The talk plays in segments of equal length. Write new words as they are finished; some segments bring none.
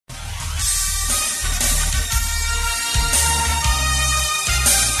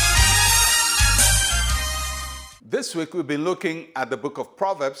This week we've been looking at the book of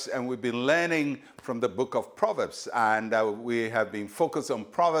Proverbs, and we've been learning from the book of Proverbs. And we have been focused on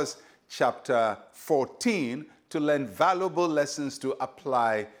Proverbs chapter 14 to learn valuable lessons to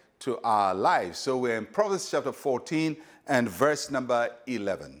apply to our lives. So we're in Proverbs chapter 14 and verse number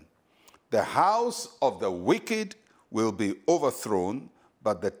 11. The house of the wicked will be overthrown,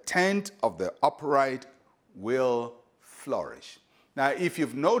 but the tent of the upright will flourish. Now, if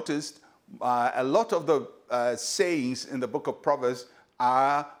you've noticed, a lot of the sayings in the book of Proverbs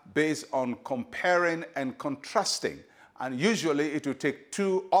are based on comparing and contrasting. And usually it will take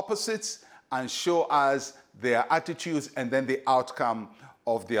two opposites and show us their attitudes and then the outcome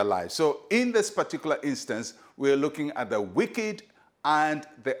of their lives. So in this particular instance, we're looking at the wicked and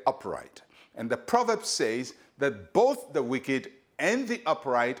the upright. And the proverb says that both the wicked and the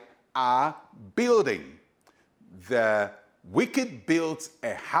upright are building. The wicked builds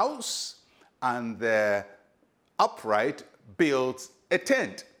a house, and the upright builds a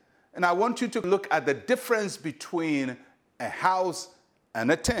tent. And I want you to look at the difference between a house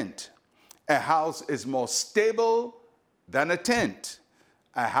and a tent. A house is more stable than a tent.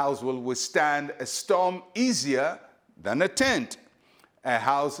 A house will withstand a storm easier than a tent. A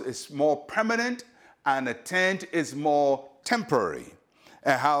house is more permanent, and a tent is more temporary.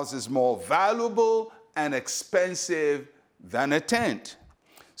 A house is more valuable and expensive than a tent.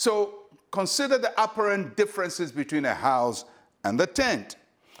 So consider the apparent differences between a house and the tent.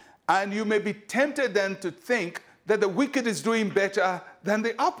 And you may be tempted then to think that the wicked is doing better than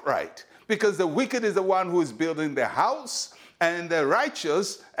the upright, because the wicked is the one who is building the house, and the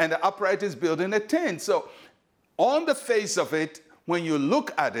righteous and the upright is building a tent. So on the face of it, when you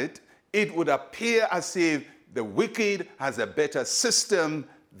look at it, it would appear as if the wicked has a better system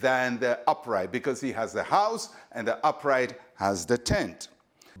than the upright, because he has the house and the upright has the tent.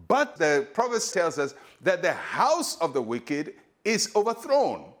 But the Proverbs tells us that the house of the wicked is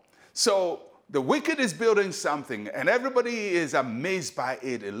overthrown. So the wicked is building something, and everybody is amazed by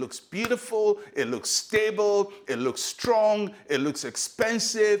it. It looks beautiful, it looks stable, it looks strong, it looks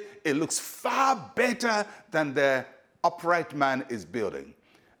expensive, it looks far better than the upright man is building.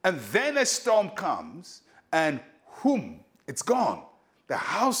 And then a storm comes, and it's gone. The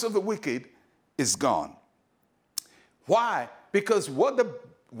house of the wicked is gone. Why? Because what the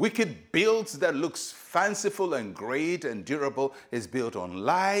wicked builds that looks fanciful and great and durable is built on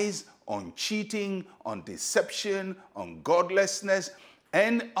lies, on cheating, on deception, on godlessness,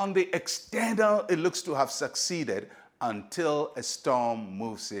 and on the external it looks to have succeeded until a storm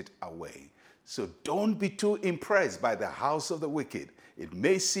moves it away. So don't be too impressed by the house of the wicked. It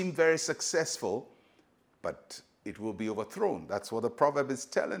may seem very successful, but it will be overthrown. That's what the proverb is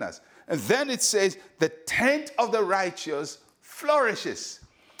telling us. And then it says, the tent of the righteous flourishes.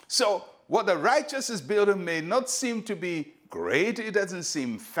 So what the righteous is building may not seem to be great. It doesn't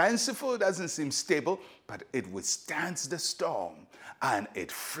seem fanciful. It doesn't seem stable, but it withstands the storm, and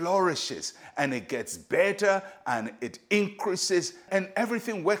it flourishes, and it gets better, and it increases, and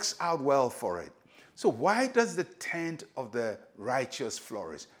everything works out well for it. So why does the tent of the righteous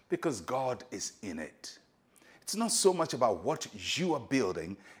flourish? Because God is in it. It's not so much about what you are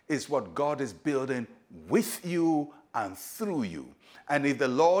building, it's what God is building with you and through you. And if the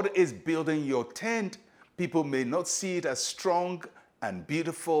Lord is building your tent, people may not see it as strong and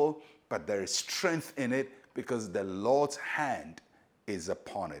beautiful, but there is strength in it because the Lord's hand is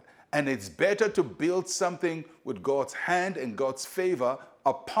upon it. And it's better to build something with God's hand and God's favor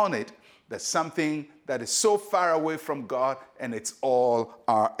upon it than something that is so far away from God and it's all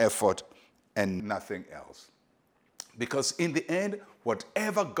our effort and nothing else. Because in the end,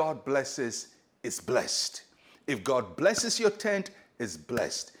 whatever God blesses is blessed. If God blesses your tent, it's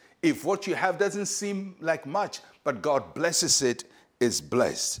blessed. If what you have doesn't seem like much, but God blesses it, it's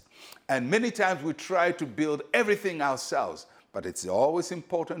blessed. And many times we try to build everything ourselves, but it's always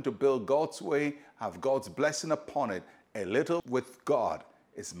important to build God's way, have God's blessing upon it. A little with God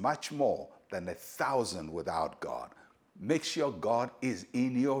is much more than 1,000 without God. Make sure God is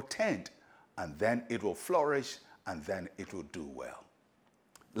in your tent, and then it will flourish, and then it will do well.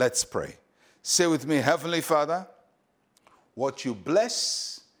 Let's pray. Say with me, Heavenly Father, what you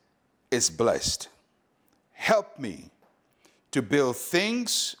bless is blessed. Help me to build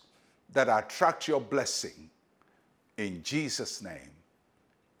things that attract your blessing. In Jesus' name,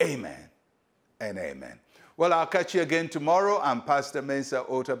 amen and amen. Well, I'll catch you again tomorrow. I'm Pastor Mensa,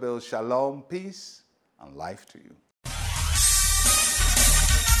 Otabil. Shalom, peace, and life to you.